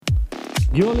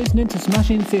You're listening to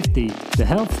Smashing 50, the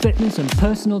health, fitness and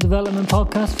personal development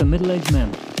podcast for middle-aged men.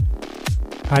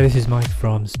 Hi, this is Mike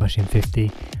from Smashing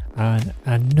 50 and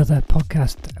another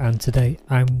podcast, and today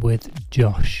I'm with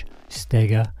Josh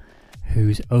Steger,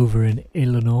 who's over in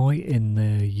Illinois in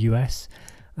the US,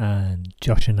 and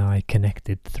Josh and I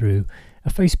connected through a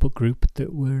Facebook group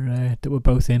that we're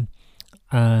both in,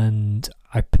 and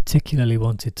I particularly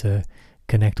wanted to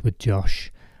connect with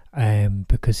Josh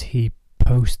because he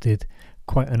posted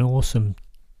quite an awesome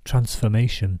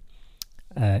transformation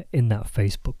in that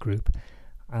Facebook group,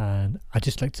 and I'd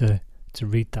just like to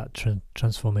read that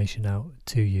transformation out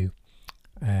to you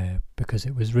because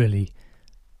it was really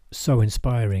so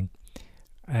inspiring.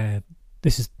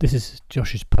 This is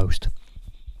Josh's post.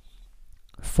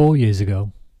 4 years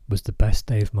ago was the best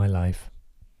day of my life.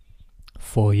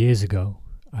 4 years ago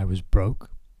I was broke,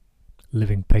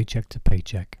 living paycheck to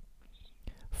paycheck.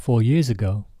 4 years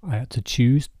ago I had to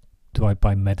choose, do I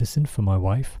buy medicine for my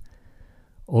wife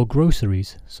or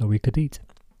groceries so we could eat?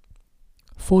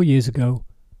 4 years ago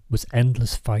was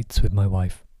endless fights with my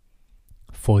wife.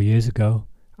 4 years ago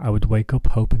I would wake up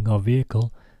hoping our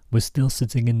vehicle was still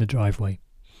sitting in the driveway.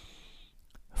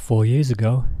 4 years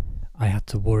ago I had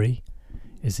to worry,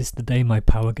 is this the day my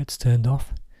power gets turned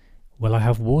off? Will I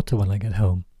have water when I get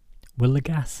home? Will the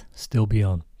gas still be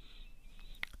on?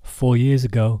 4 years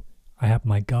ago I had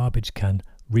my garbage can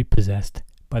repossessed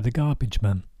by the garbage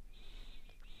man.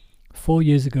 4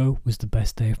 years ago was the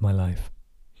best day of my life.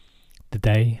 The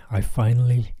day I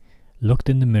finally looked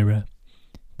in the mirror,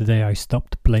 the day I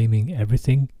stopped blaming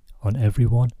everything on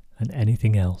everyone and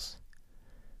anything else.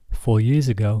 4 years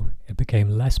ago it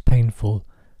became less painful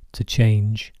to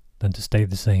change than to stay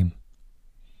the same.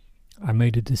 I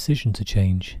made a decision to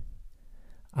change.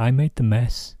 I made the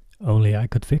mess, only I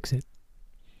could fix it.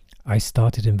 I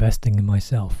started investing in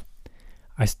myself.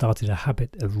 I started a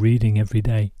habit of reading every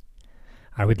day.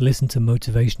 I would listen to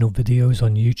motivational videos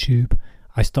on YouTube.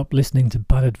 I stopped listening to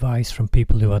bad advice from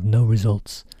people who had no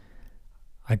results.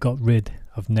 I got rid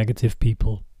of negative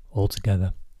people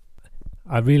altogether.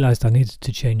 I realized I needed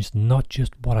to change not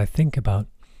just what I think about,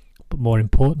 but more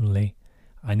importantly,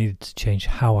 I needed to change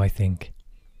how I think.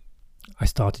 I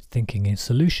started thinking in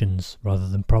solutions rather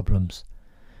than problems.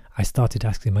 I started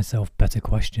asking myself better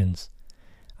questions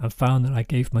and found that I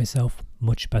gave myself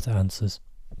much better answers.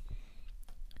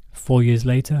 4 years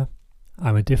later,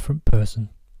 I'm a different person.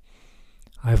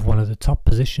 I have one of the top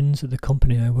positions at the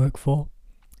company I work for.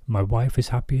 My wife is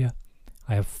happier.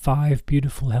 I have 5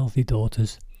 beautiful, healthy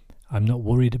daughters. I'm not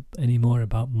worried anymore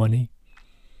about money.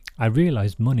 I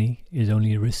realized money is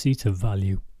only a receipt of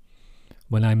value.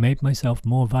 When I made myself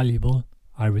more valuable,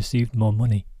 I received more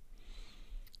money.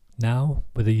 Now,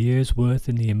 with a year's worth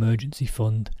in the emergency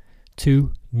fund,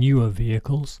 2 newer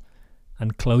vehicles,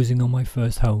 and closing on my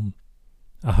first home,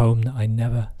 a home that I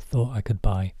never thought I could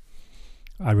buy,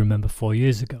 I remember 4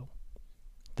 years ago,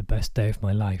 the best day of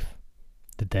my life,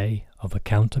 the day of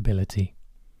accountability.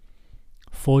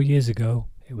 4 years ago,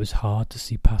 it was hard to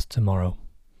see past tomorrow.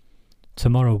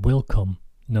 Tomorrow will come,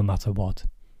 no matter what.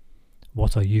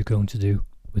 What are you going to do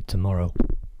with tomorrow?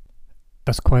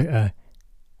 That's quite a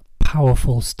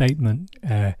powerful statement,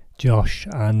 Josh.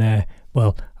 And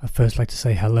well, I'd first like to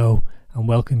say hello and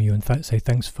welcome you, and say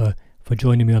thanks for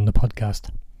joining me on the podcast.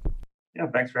 Yeah,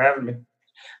 thanks for having me.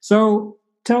 So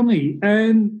tell me,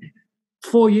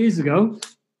 4 years ago,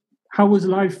 how was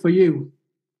life for you?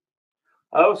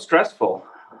 Oh, stressful.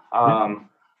 I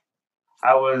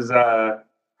was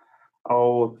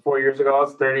 4 years ago, I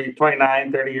was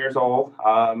 30 years old,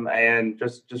 and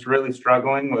just really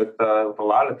struggling with a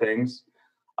lot of things.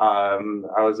 I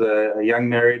was a young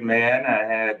married man. I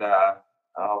had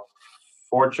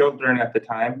 4 children at the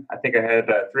time. I think I had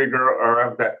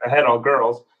I had all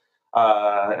girls,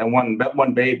 and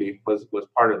one baby was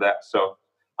part of that. So,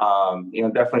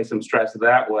 definitely some stress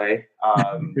that way,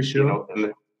 For sure.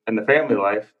 In the family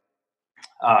life.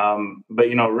 But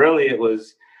really it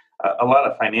was a lot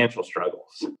of financial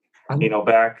struggles.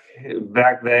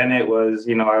 Back then it was,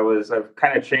 I've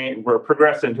kind of changed, we're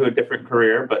progressed into a different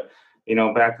career, but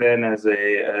back then as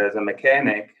a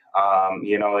mechanic,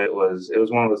 it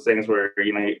was one of those things where,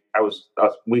 I was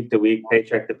week to week,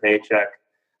 paycheck to paycheck.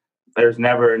 There's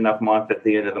never enough month at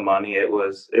the end of the money. It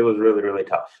was really, really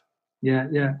tough.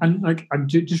 Yeah. And I'm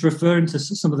just referring to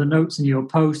some of the notes in your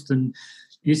post, and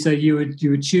you say you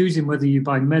were choosing whether you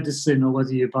buy medicine or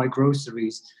whether you buy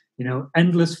groceries.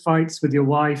 Endless fights with your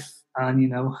wife,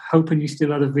 and hoping you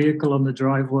still had a vehicle on the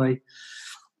driveway.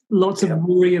 Lots of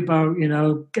worry about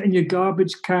getting your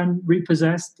garbage can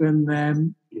repossessed,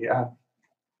 and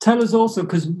tell us also,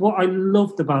 because what I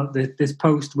loved about this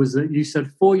post was that you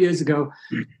said 4 years ago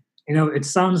it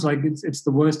sounds like it's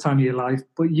the worst time of your life,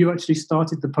 but you actually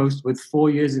started the post with 4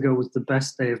 years ago was the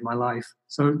best day of my life.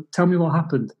 So tell me what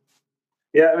happened.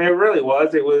 Yeah, I mean, it really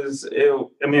was. It was.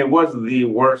 It was the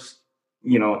worst,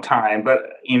 time.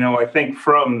 But I think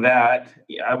from that,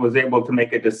 I was able to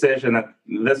make a decision that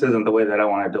this isn't the way that I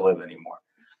wanted to live anymore.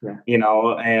 Yeah.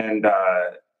 And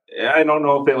I don't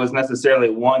know if it was necessarily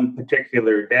one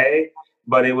particular day,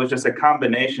 but it was just a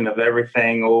combination of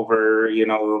everything over,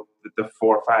 the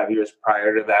 4 or 5 years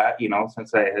prior to that,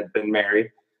 since I had been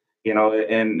married,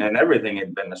 and everything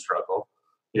had been a struggle.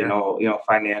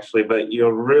 Financially, but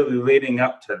really leading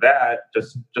up to that,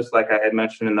 just like I had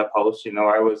mentioned in the post,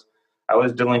 I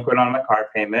was delinquent on my car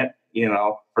payment,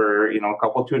 for a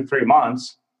couple 2 to 3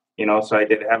 months, so I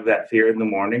did have that fear in the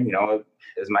morning,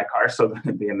 is my car still going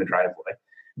to be in the driveway?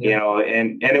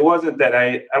 And it wasn't that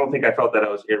I don't think I felt that I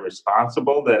was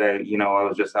irresponsible, that I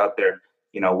was just out there,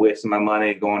 wasting my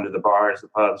money, going to the bars, the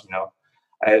pubs,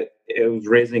 it was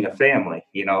raising a family,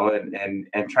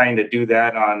 and trying to do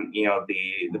that on,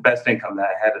 the best income that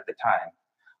I had at the time.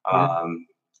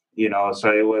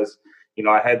 So it was,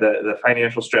 I had the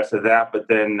financial stress of that, but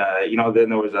then, then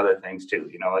there was other things too.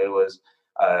 It was,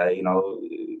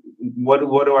 what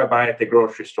do I buy at the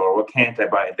grocery store? What can't I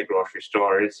buy at the grocery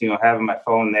store? It's, having my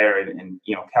phone there and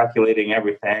calculating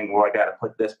everything. Well, I got to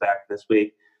put this back this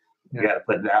week. I got to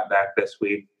put that back this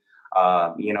week.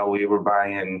 We were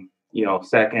buying,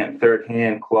 second, third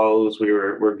hand clothes.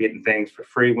 We're getting things for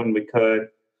free when we could.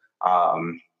 I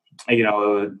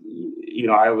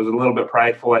was a little bit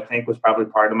prideful, I think was probably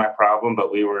part of my problem,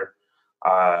 but we were,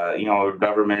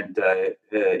 government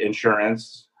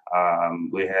insurance.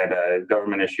 We had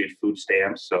government issued food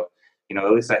stamps. So,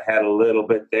 at least I had a little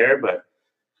bit there, but,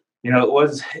 it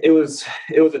was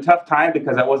a tough time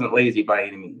because I wasn't lazy by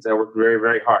any means. I worked very,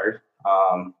 very hard.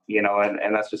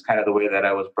 And that's just kind of the way that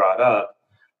I was brought up.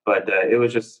 But it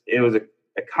was a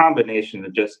combination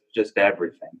of just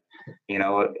everything,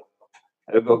 Go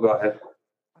ahead.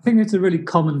 I think it's a really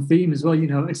common theme as well.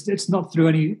 It's not through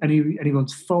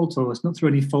anyone's fault, or it's not through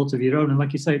any fault of your own. And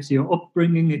like you say, it's your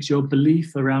upbringing, it's your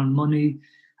belief around money.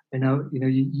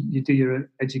 You do your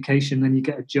education, then you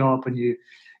get a job, and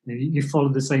you follow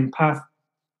the same path.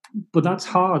 But that's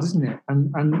hard, isn't it?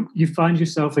 And you find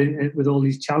yourself with all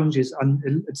these challenges, and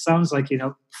it sounds like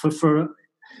for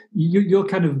your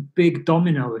kind of big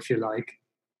domino, if you like,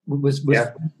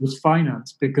 was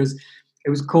finance, because it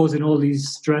was causing all these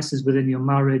stresses within your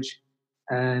marriage,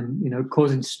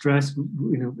 causing stress,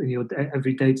 in your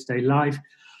every day-to-day life,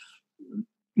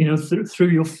 through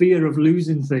your fear of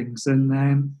losing things, and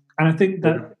I think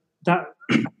that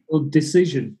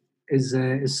decision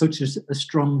is such a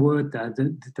strong word there.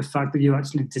 The fact that you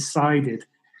actually decided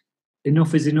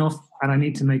enough is enough, and I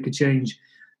need to make a change.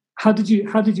 How did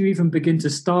you even begin to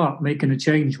start making a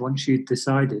change once you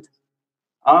decided?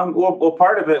 Well,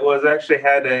 part of it was actually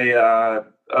had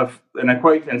an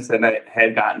acquaintance that I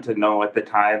had gotten to know at the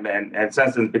time, and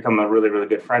since it's become a really, really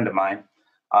good friend of mine.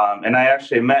 And I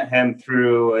actually met him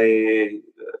through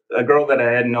a girl that I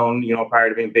had known,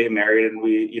 prior to being married, and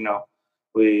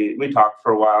we talked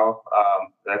for a while.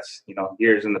 That's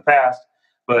years in the past,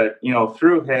 but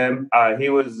through him, he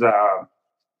was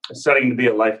studying to be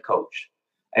a life coach,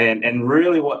 and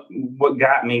really what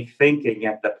got me thinking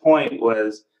at the point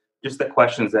was just the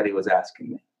questions that he was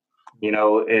asking me, and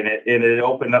it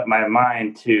opened up my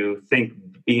mind to think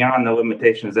beyond the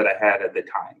limitations that I had at the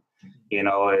time,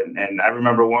 and I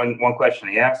remember one question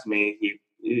he asked me,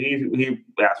 he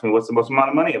asked me, what's the most amount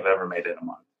of money I've ever made in a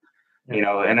month?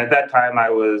 And at that time I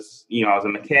was a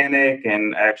mechanic,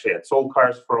 and I actually had sold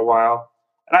cars for a while,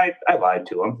 and I lied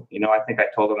to him. I think I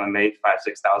told him I made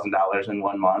 $5,000-6,000 in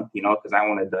 1 month, because I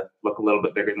wanted to look a little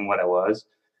bit bigger than what I was.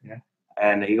 Yeah.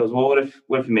 And he goes, well, what if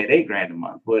you made $8,000 a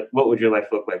month? What would your life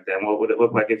look like then? What would it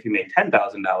look like if you made $10,000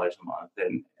 a month?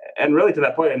 And really, to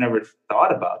that point, I never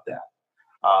thought about that.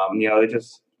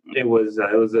 It was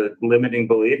a limiting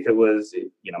belief. It was,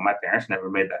 my parents never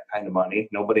made that kind of money.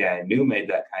 Nobody I knew made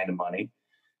that kind of money.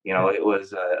 It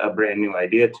was a brand new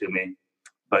idea to me.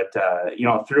 But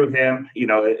through him,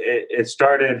 it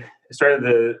started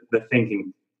the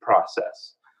thinking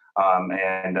process.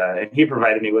 And he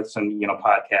provided me with some,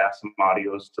 podcasts, some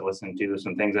audios to listen to,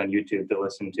 some things on YouTube to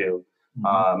listen to.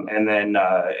 And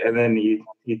then he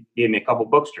gave me a couple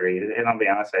books to read. And I'll be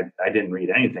honest, I didn't read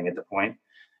anything at the point.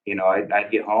 I'd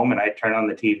get home and I'd turn on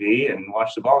the TV and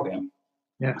watch the ball game.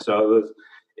 Yeah. So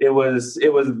it was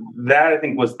that, I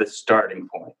think, was the starting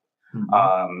point.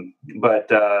 But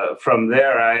from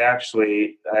there, I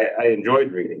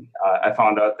enjoyed reading. I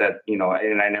found out that,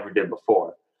 and I never did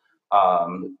before.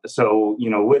 So,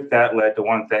 with that led to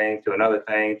one thing, to another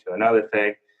thing, to another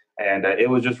thing. And it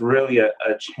was just really a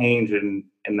change in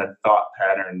the thought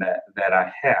pattern that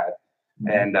I had.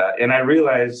 And I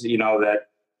realized, that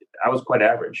I was quite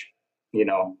average.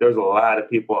 There's a lot of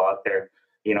people out there,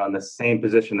 in the same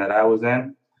position that I was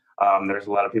in. There's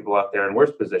a lot of people out there in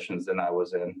worse positions than I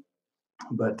was in.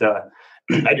 But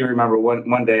I do remember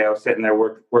one day I was sitting there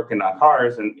working on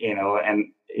cars, and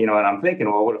and I'm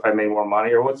thinking, well, what if I made more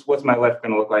money, or what's my life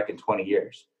going to look like in 20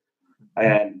 years?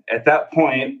 And at that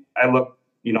point, I looked,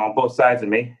 on both sides of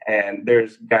me, and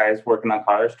there's guys working on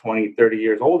cars 20, 30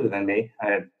 years older than me,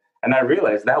 and I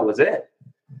realized that was it.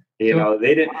 They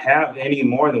didn't have any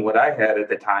more than what I had at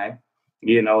the time.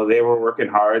 They were working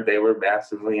hard. They were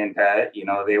massively in debt.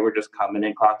 They were just coming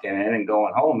and clocking in and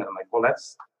going home. And I'm like, well,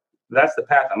 that's the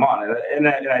path I'm on. And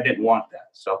I didn't want that.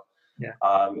 So, yeah.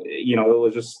 It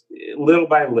was just little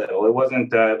by little. It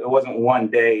wasn't one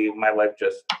day my life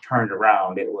just turned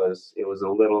around. It was a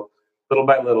little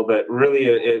by little, but really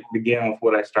it began with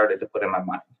what I started to put in my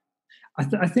mind.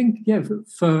 I think, yeah,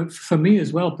 for me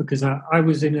as well, because I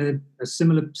was in a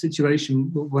similar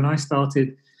situation when I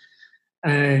started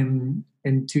in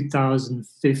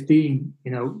 2015.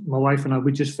 My wife and I,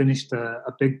 we just finished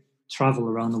a big travel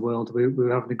around the world. We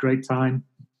were having a great time.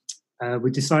 We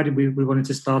decided we wanted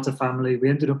to start a family. We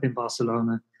ended up in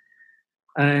Barcelona.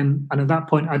 And at that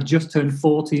point, I'd just turned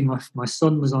 40. My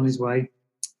son was on his way.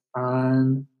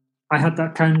 And I had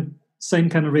that same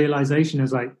kind of realization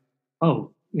as like,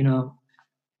 oh,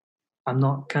 I'm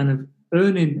not kind of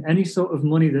earning any sort of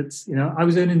money that's, I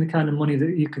was earning the kind of money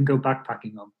that you can go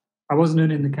backpacking on. I wasn't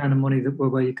earning the kind of money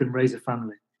where you can raise a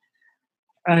family.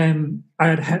 I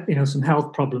had some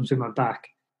health problems with my back.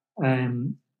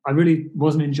 I really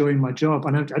wasn't enjoying my job,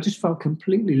 and I just felt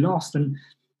completely lost. And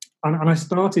I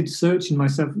started searching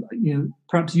myself.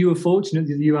 Perhaps you were fortunate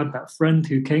that you had that friend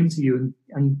who came to you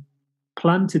and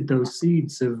planted those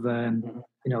seeds of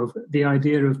the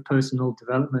idea of personal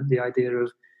development, the idea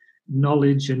of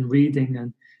knowledge and reading,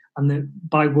 and that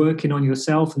by working on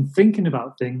yourself and thinking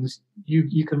about things,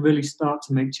 you can really start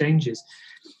to make changes.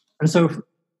 And so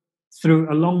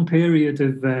through a long period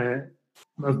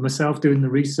of myself doing the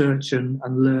research and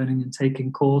learning and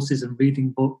taking courses and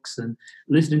reading books and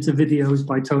listening to videos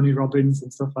by Tony Robbins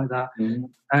and stuff like that,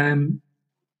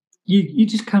 you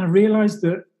just kind of realize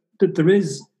that there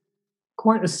is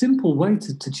quite a simple way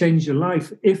to change your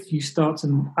life if you start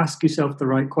to ask yourself the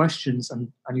right questions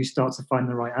and you start to find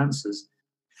the right answers.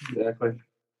 Exactly.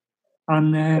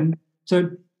 And so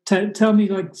tell me,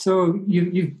 so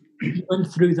you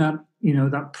went through that,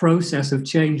 that process of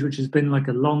change, which has been like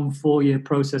a long 4-year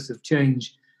process of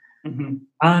change. Mm-hmm.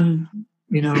 And,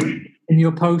 in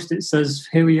your post, it says,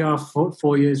 here we are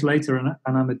 4 years later, and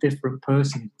I'm a different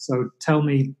person. So tell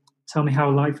me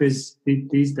how life is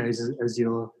these days as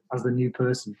the new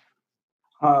person.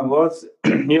 Well, it's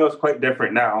it's quite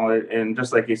different now, and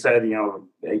just like you said,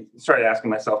 I started asking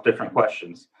myself different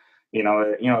questions.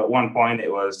 At one point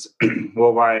it was,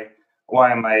 well,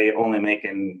 why am I only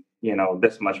making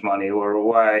this much money, or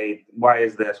why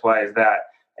is this, why is that,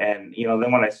 and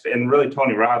then really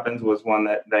Tony Robbins was one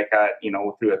that got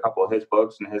through a couple of his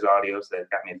books and his audios that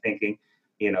got me thinking,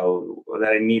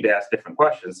 that I need to ask different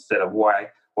questions instead of why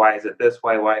is it this,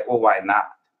 why not.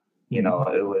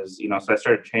 It was, so I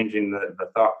started changing the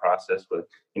thought process with,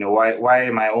 why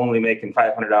am I only making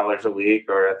 $500 a week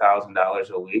or $1,000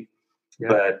 a week? Yeah.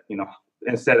 But,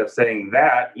 instead of saying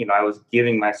that, I was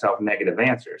giving myself negative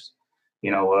answers.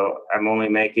 Well, I'm only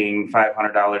making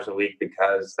 $500 a week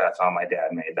because that's all my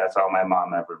dad made. That's all my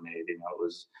mom ever made.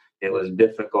 It was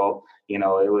difficult. It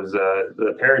was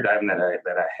the paradigm that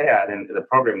I had and the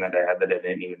program that I had that I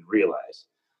didn't even realize.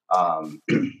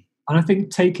 And I think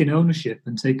taking ownership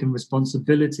and taking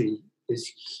responsibility is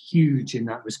huge in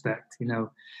that respect.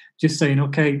 Just saying,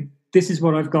 okay, this is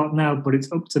what I've got now, but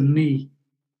it's up to me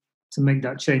to make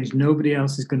that change. Nobody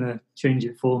else is going to change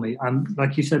it for me. And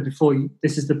like you said before,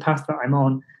 this is the path that I'm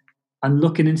on. And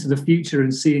looking into the future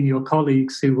and seeing your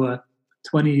colleagues who were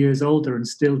 20 years older and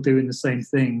still doing the same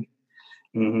thing,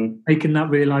 taking that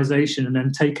realization and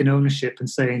then taking ownership and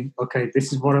saying, okay,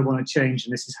 this is what I want to change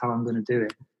and this is how I'm going to do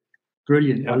it.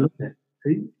 Brilliant. Yeah. I love it.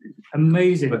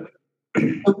 Amazing.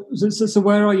 So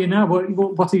where are you now?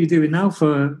 What are you doing now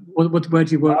where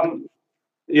do you work?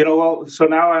 So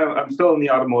now I'm still in the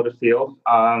automotive field.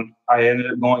 I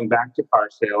ended up going back to car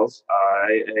sales.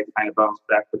 I kind of bounced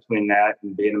back between that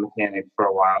and being a mechanic for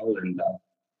a while,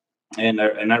 and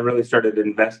I really started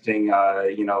investing,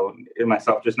 in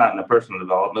myself, just not in the personal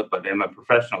development, but in my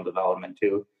professional development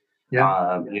too.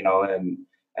 Yeah.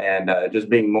 And just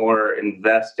being more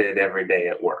invested every day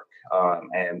at work,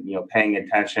 and paying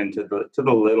attention to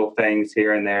the little things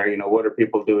here and there. What are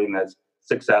people doing that's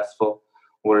successful?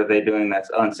 What are they doing that's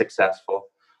unsuccessful?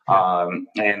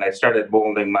 And I started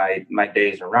molding my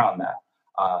days around that.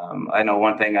 I know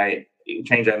one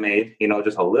change I made,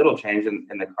 just a little change in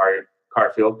the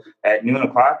car field. At noon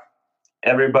o'clock,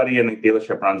 everybody in the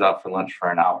dealership runs out for lunch for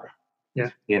an hour.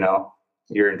 Yeah.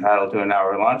 You're entitled to an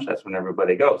hour lunch. That's when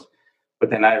everybody goes. But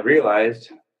then I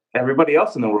realized everybody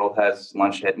else in the world has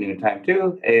lunch at noontime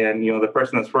too. And, the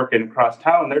person that's working across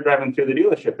town, they're driving through the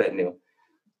dealership at noon.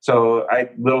 So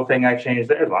little thing I changed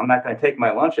there is, well, I'm not going to take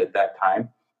my lunch at that time.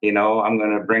 I'm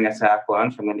going to bring a sack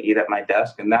lunch. I'm going to eat at my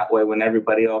desk. And that way, when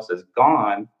everybody else is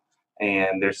gone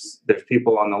and there's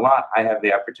people on the lot, I have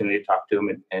the opportunity to talk to them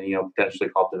and potentially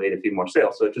cultivate a few more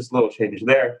sales. So just a little change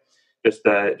there. Just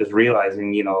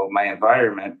realizing, my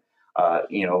environment,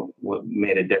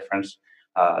 made a difference.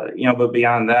 But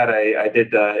beyond that, I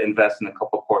did invest in a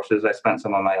couple courses. I spent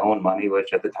some of my own money,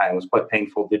 which at the time was quite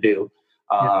painful to do,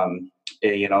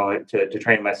 to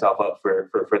train myself up for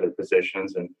further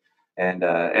positions.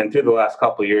 And through the last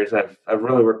couple of years, I've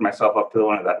really worked myself up to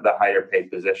one of the higher paid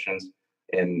positions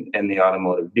in the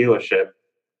automotive dealership,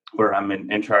 where I'm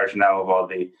in charge now of all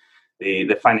the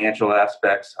financial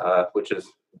aspects, which is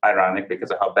ironic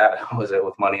because of how bad I was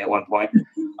with money at one point.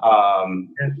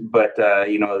 But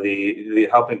the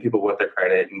helping people with their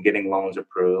credit and getting loans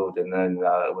approved, and then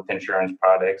with insurance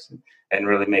products, and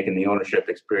really making the ownership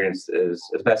experience as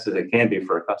best as it can be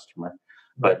for a customer.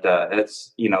 But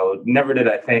it's, never did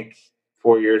I think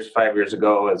 5 years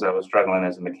ago, as I was struggling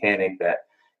as a mechanic, that,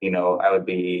 I would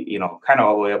be, kind of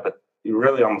all the way up,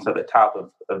 really almost at the top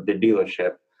of the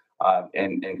dealership,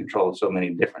 and control of so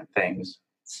many different things.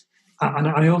 And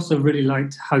I also really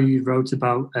liked how you wrote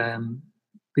about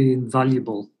being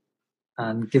valuable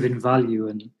and giving value.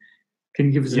 And can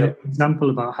you give us an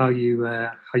example about how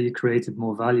you created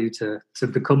more value to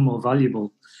become more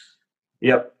valuable?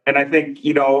 Yep. And I think,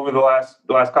 over the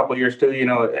last couple of years too,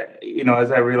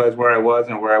 as I realized where I was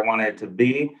and where I wanted to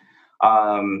be,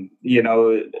 on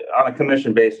a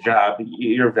commission-based job,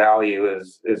 your value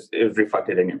is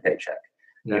reflected in your paycheck.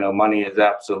 Yeah. Money is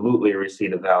absolutely a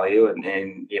receipt of value, and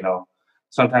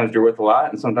sometimes you're worth a lot,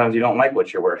 and sometimes you don't like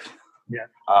what you're worth. Yeah.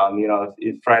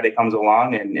 If Friday comes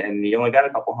along and you only got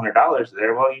a couple $100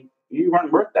 there, well, you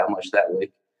weren't worth that much that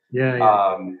week.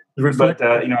 Yeah. But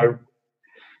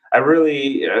I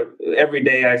really every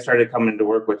day I started coming to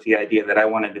work with the idea that I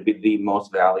wanted to be the most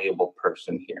valuable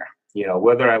person here.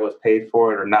 Whether I was paid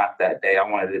for it or not that day, I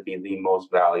wanted to be the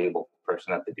most valuable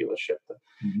person at the dealership.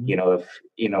 Mm-hmm.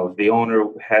 If the owner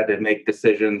had to make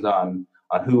decisions on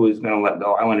who was going to let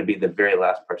go, I want to be the very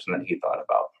last person that he thought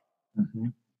about. Mm-hmm.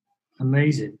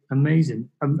 Amazing.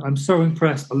 I'm so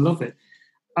impressed. I love it.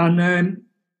 And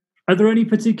are there any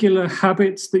particular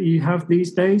habits that you have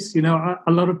these days? A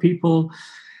lot of people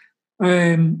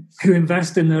who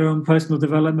invest in their own personal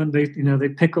development, they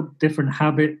pick up different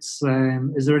habits.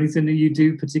 Is there anything that you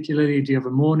do particularly? Do you have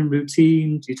a morning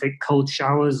routine? Do you take cold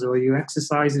showers, or are you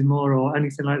exercising more, or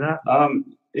anything like that?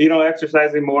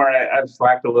 Exercising more. I've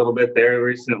slacked a little bit there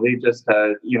recently. Just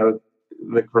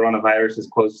the coronavirus has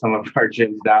closed some of our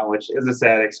gyms down, which is a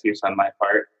sad excuse on my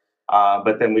part.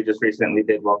 But then we just recently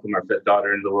did welcome our fifth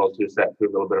daughter into the world too, so that threw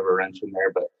a little bit of a wrench in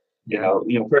there. But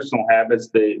personal habits,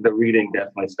 the reading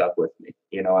definitely stuck with me.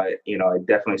 I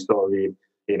definitely still read,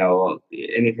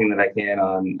 anything that I can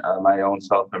on my own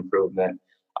self-improvement.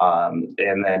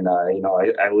 And then,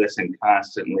 I listen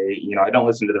constantly. I don't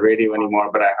listen to the radio anymore,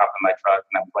 but I hop in my truck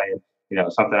and I'm playing,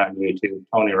 something on YouTube,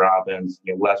 Tony Robbins,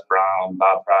 Les Brown,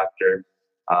 Bob Proctor,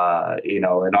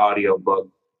 an audio book.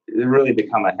 It really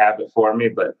become a habit for me.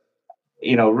 But,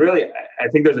 really, I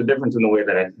think there's a difference in the way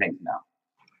that I think now.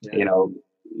 Yeah.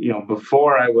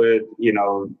 Before I would,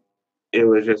 it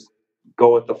was just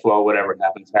go with the flow, whatever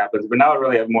happens. But now I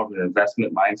really have more of an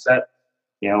investment mindset.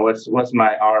 What's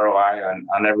my ROI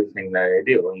on everything that I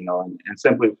do, and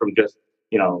simply from just,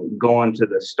 going to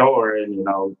the store and,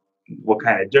 what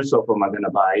kind of dish soap am I going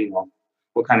to buy?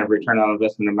 What kind of return on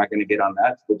investment am I going to get on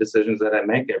that? The decisions that I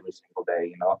make every single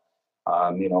day, how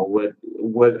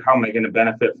am I going to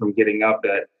benefit from getting up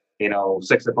at,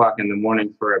 6 o'clock in the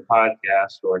morning for a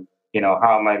podcast, or,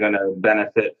 how am I going to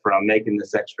benefit from making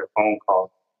this extra phone call?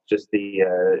 Just the,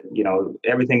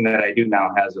 everything that I do now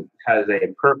has a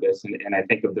purpose. And I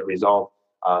think of the result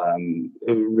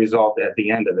at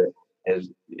the end of it is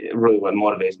really what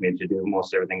motivates me to do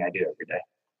most everything I do every day.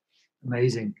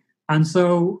 Amazing. And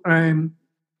so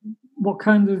what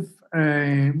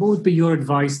would be your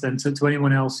advice then to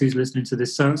anyone else who's listening to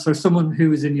this? So someone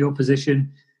who is in your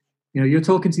position, you're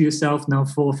talking to yourself now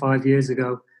 4 or 5 years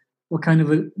ago. What kind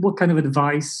of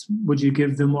advice would you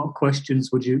give them? What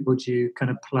questions would you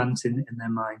kind of plant in their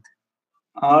mind?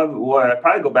 Well, I'd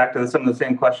probably go back to some of the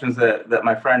same questions that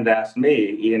my friend asked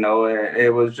me.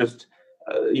 It was just,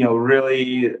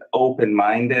 really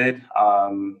open-minded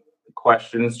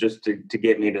questions just to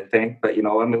get me to think. But,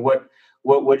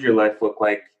 what would your life look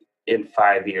like in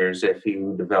 5 years if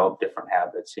you develop different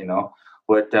habits?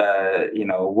 What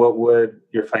would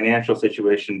your financial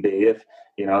situation be if,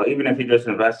 even if you just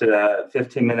invested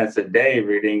 15 minutes a day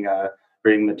reading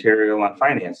material on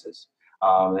finances?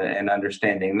 And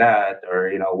understanding that,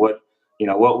 or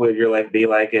what would your life be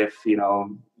like if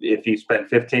you spent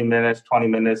 15 minutes, 20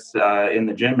 minutes in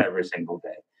the gym every single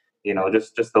day?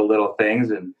 Just the little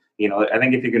things, and I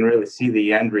think if you can really see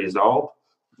the end result,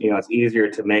 it's easier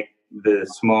to make the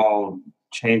small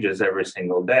changes every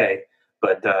single day.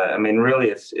 But really,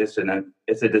 it's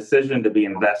a decision to be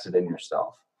invested in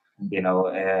yourself,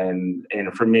 and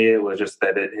for me, it was just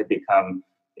that it had become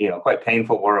quite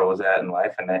painful where I was at in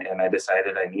life. And I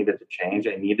decided I needed to change.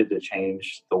 I needed to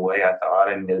change the way I thought.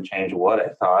 I needed to change what I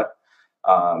thought.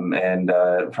 And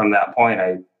from that point,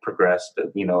 I progressed,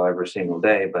 every single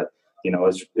day. But,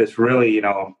 it's really,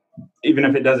 even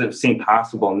if it doesn't seem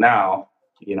possible now,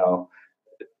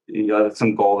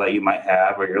 some goal that you might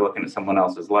have, or you're looking at someone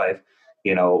else's life,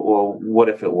 well, what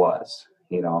if it was,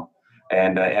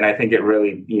 and I think it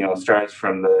really, starts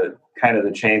from the kind of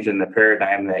the change in the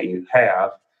paradigm that you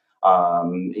have,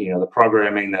 the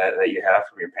programming that you have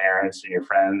from your parents and your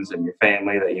friends and your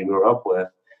family that you grew up with,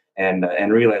 and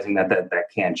realizing that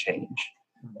can change.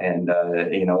 And,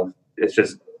 it's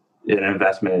just an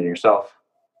investment in yourself.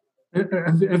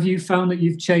 Have you found that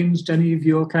you've changed any of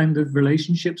your kind of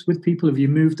relationships with people? Have you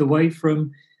moved away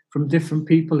from different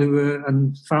people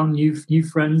and found new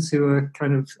friends who are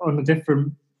kind of on a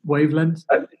different wavelength?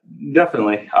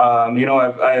 Definitely. I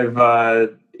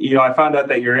found out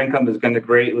that your income is going to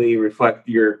greatly reflect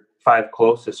your 5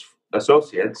 closest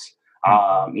associates.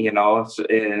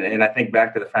 And I think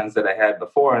back to the friends that I had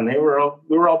before, and we were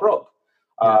all broke.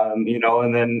 And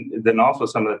then also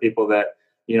some of the people that,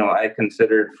 I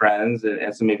considered friends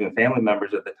and some even family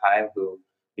members at the time who,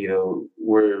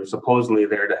 were supposedly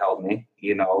there to help me.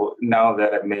 Now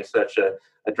that I've made such a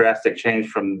drastic change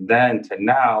from then to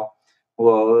now,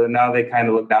 well, now they kind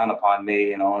of look down upon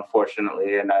me,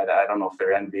 unfortunately, and I don't know if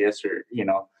they're envious or,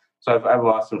 so I've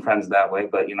lost some friends that way,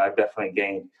 but, I've definitely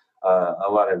gained a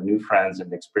lot of new friends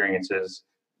and experiences,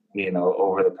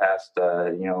 over the past,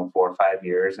 4 or 5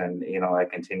 years, and, I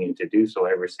continue to do so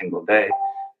every single day.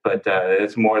 But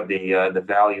it's more the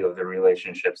value of the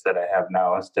relationships that I have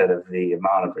now instead of the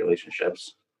amount of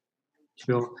relationships.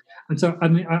 Sure. And so,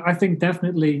 I think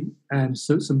definitely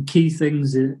so some key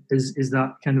things is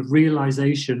that kind of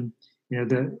realization,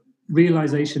 the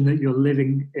realization that you're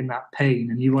living in that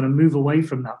pain and you want to move away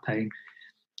from that pain,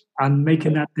 and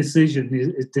making that decision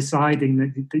is deciding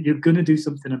that you're going to do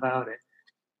something about it.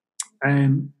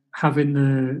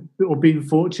 Being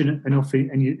fortunate enough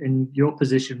in your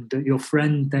position that your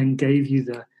friend then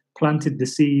planted the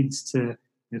seeds to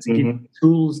give you the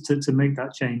tools to make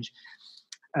that change.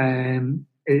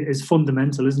 Is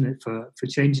fundamental, isn't it, for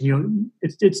changing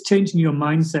it's changing your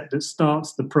mindset that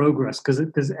starts the progress,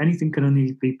 because anything can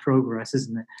only be progress,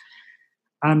 isn't it?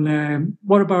 And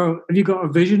what about, have you got a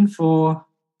vision for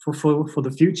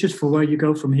the future, for where you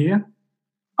go from here?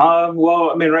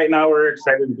 Right now we're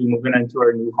excited to be moving into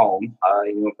our new home.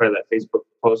 Part of that Facebook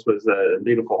post was a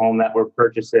beautiful home that we're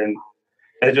purchasing.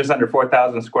 It's just under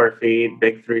 4,000 square feet,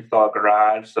 big 3-stall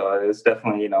garage. So it's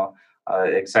definitely,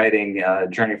 exciting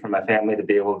journey for my family to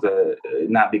be able to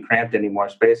not be cramped anymore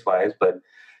space-wise. But,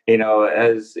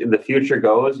 as the future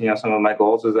goes, some of my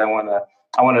goals is I want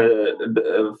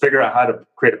to figure out how to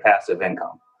create a passive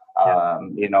income. I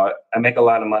make a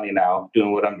lot of money now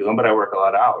doing what I'm doing, but I work a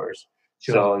lot of hours.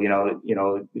 Sure. So,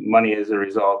 money is a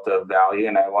result of value,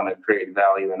 and I want to create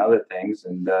value in other things.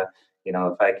 And,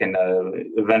 if I can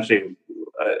eventually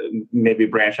maybe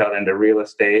branch out into real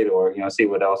estate or, see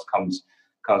what else comes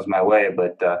my way.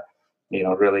 But,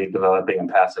 really developing a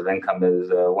passive income is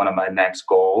one of my next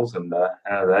goals. And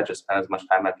that just spend as much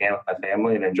time I can with my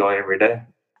family and enjoy every day.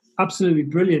 Absolutely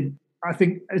brilliant. I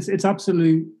think it's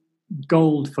absolute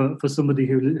gold for somebody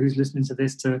who's listening to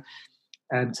this to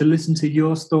listen to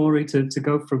your story, to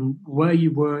go from where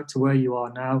you were to where you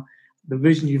are now, the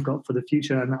vision you've got for the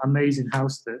future, and an amazing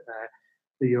house that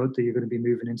you're going to be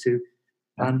moving into.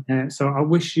 And so I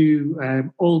wish you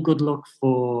all good luck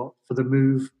for the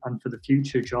move and for the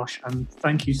future, Josh. And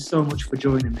thank you so much for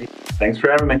joining me. Thanks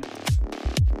for having me.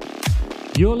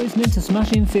 You're listening to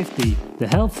Smashing 50, the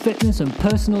health, fitness and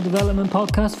personal development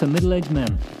podcast for middle-aged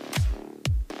men.